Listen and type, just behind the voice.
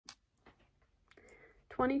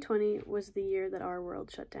2020 was the year that our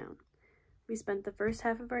world shut down. We spent the first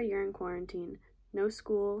half of our year in quarantine, no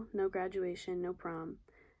school, no graduation, no prom.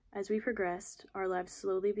 As we progressed, our lives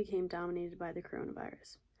slowly became dominated by the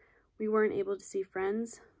coronavirus. We weren't able to see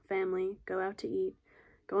friends, family, go out to eat,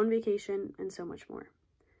 go on vacation, and so much more.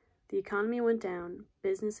 The economy went down,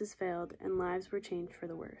 businesses failed, and lives were changed for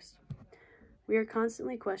the worse. We are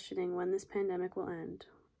constantly questioning when this pandemic will end.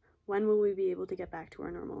 When will we be able to get back to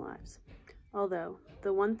our normal lives? Although,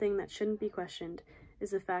 the one thing that shouldn't be questioned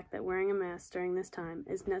is the fact that wearing a mask during this time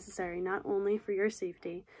is necessary not only for your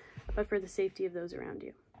safety, but for the safety of those around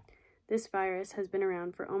you. This virus has been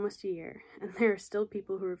around for almost a year, and there are still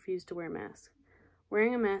people who refuse to wear masks.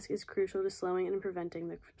 Wearing a mask is crucial to slowing and preventing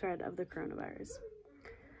the spread of the coronavirus.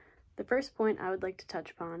 The first point I would like to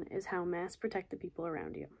touch upon is how masks protect the people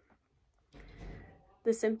around you.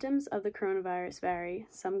 The symptoms of the coronavirus vary.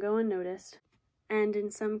 Some go unnoticed, and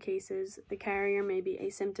in some cases, the carrier may be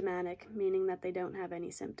asymptomatic, meaning that they don't have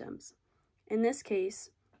any symptoms. In this case,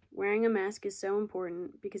 wearing a mask is so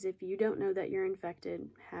important because if you don't know that you're infected,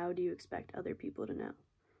 how do you expect other people to know?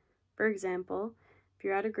 For example, if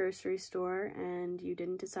you're at a grocery store and you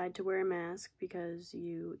didn't decide to wear a mask because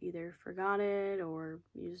you either forgot it or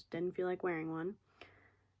you just didn't feel like wearing one,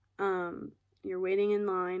 you're waiting in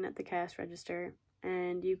line at the cash register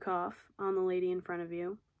and you cough on the lady in front of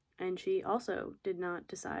you, and she also did not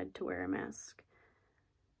decide to wear a mask.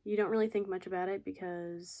 You don't really think much about it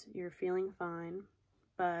because you're feeling fine,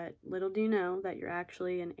 but little do you know that you're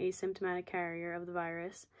actually an asymptomatic carrier of the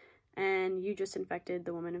virus, and you just infected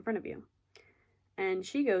the woman in front of you. And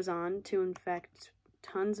she goes on to infect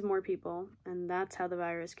tons more people, and that's how the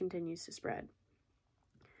virus continues to spread.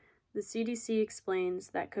 The CDC explains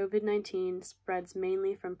that COVID-19 spreads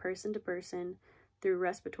mainly from person to person through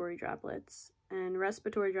respiratory droplets, and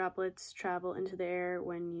respiratory droplets travel into the air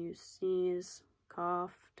when you sneeze,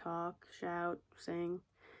 cough, talk, shout, sing.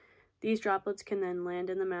 These droplets can then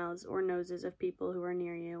land in the mouths or noses of people who are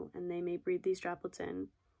near you, and they may breathe these droplets in,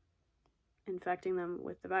 infecting them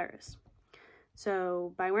with the virus.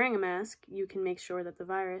 So, by wearing a mask, you can make sure that the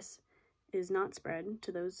virus is not spread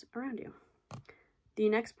to those around you. The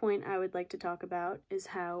next point I would like to talk about is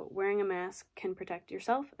how wearing a mask can protect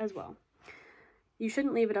yourself as well. You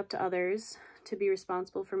shouldn't leave it up to others to be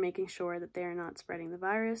responsible for making sure that they are not spreading the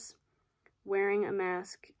virus. Wearing a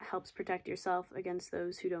mask helps protect yourself against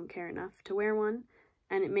those who don't care enough to wear one,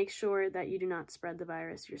 and it makes sure that you do not spread the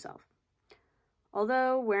virus yourself.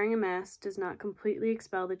 Although wearing a mask does not completely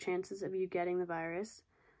expel the chances of you getting the virus,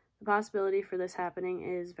 the possibility for this happening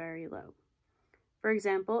is very low. For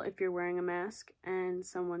example, if you're wearing a mask and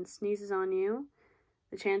someone sneezes on you,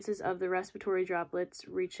 the chances of the respiratory droplets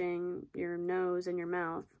reaching your nose and your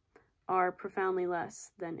mouth are profoundly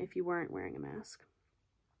less than if you weren't wearing a mask.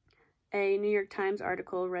 A New York Times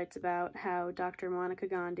article writes about how Dr. Monica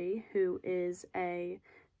Gandhi, who is an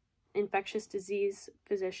infectious disease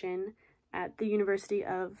physician at the University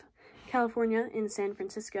of California in San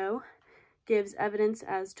Francisco, gives evidence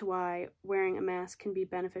as to why wearing a mask can be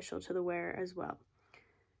beneficial to the wearer as well.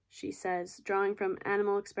 She says, drawing from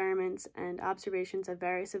animal experiments and observations of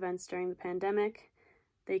various events during the pandemic,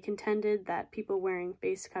 they contended that people wearing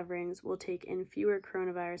face coverings will take in fewer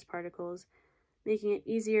coronavirus particles, making it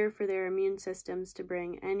easier for their immune systems to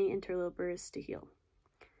bring any interlopers to heal.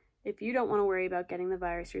 If you don't want to worry about getting the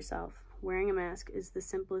virus yourself, wearing a mask is the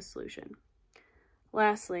simplest solution.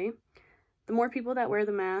 Lastly, the more people that wear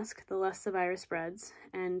the mask, the less the virus spreads,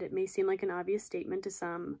 and it may seem like an obvious statement to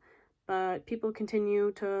some, but people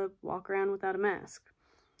continue to walk around without a mask.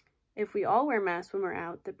 If we all wear masks when we're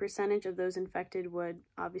out, the percentage of those infected would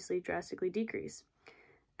obviously drastically decrease.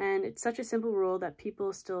 And it's such a simple rule that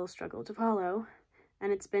people still struggle to follow,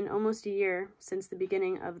 and it's been almost a year since the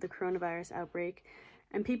beginning of the coronavirus outbreak,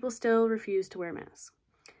 and people still refuse to wear masks.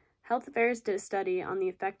 Health Affairs did a study on the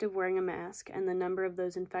effect of wearing a mask and the number of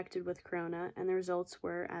those infected with corona, and the results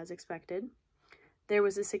were as expected. There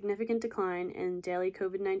was a significant decline in daily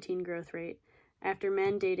COVID-19 growth rate after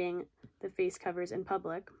mandating the face covers in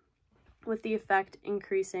public, with the effect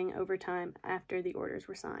increasing over time after the orders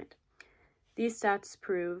were signed. These stats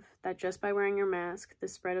prove that just by wearing your mask, the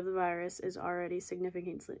spread of the virus is already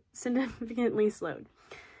significantly slowed.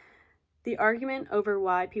 The argument over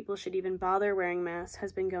why people should even bother wearing masks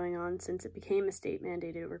has been going on since it became a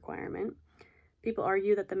state-mandated requirement. People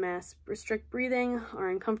argue that the masks restrict breathing, are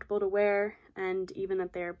uncomfortable to wear, and even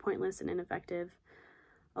that they are pointless and ineffective.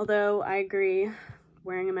 Although I agree,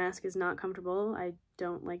 wearing a mask is not comfortable. I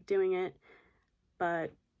don't like doing it,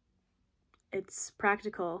 but it's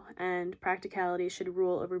practical, and practicality should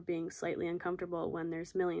rule over being slightly uncomfortable when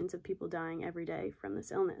there's millions of people dying every day from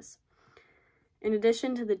this illness. In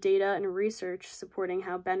addition to the data and research supporting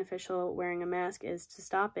how beneficial wearing a mask is to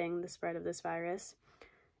stopping the spread of this virus,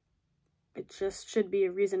 it just should be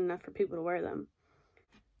a reason enough for people to wear them.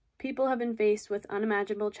 People have been faced with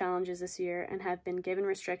unimaginable challenges this year and have been given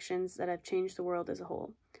restrictions that have changed the world as a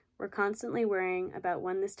whole. We're constantly worrying about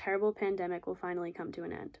when this terrible pandemic will finally come to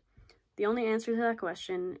an end. The only answer to that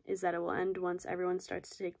question is that it will end once everyone starts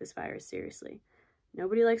to take this virus seriously.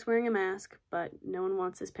 Nobody likes wearing a mask, but no one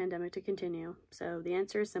wants this pandemic to continue, so the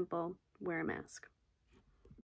answer is simple: wear a mask.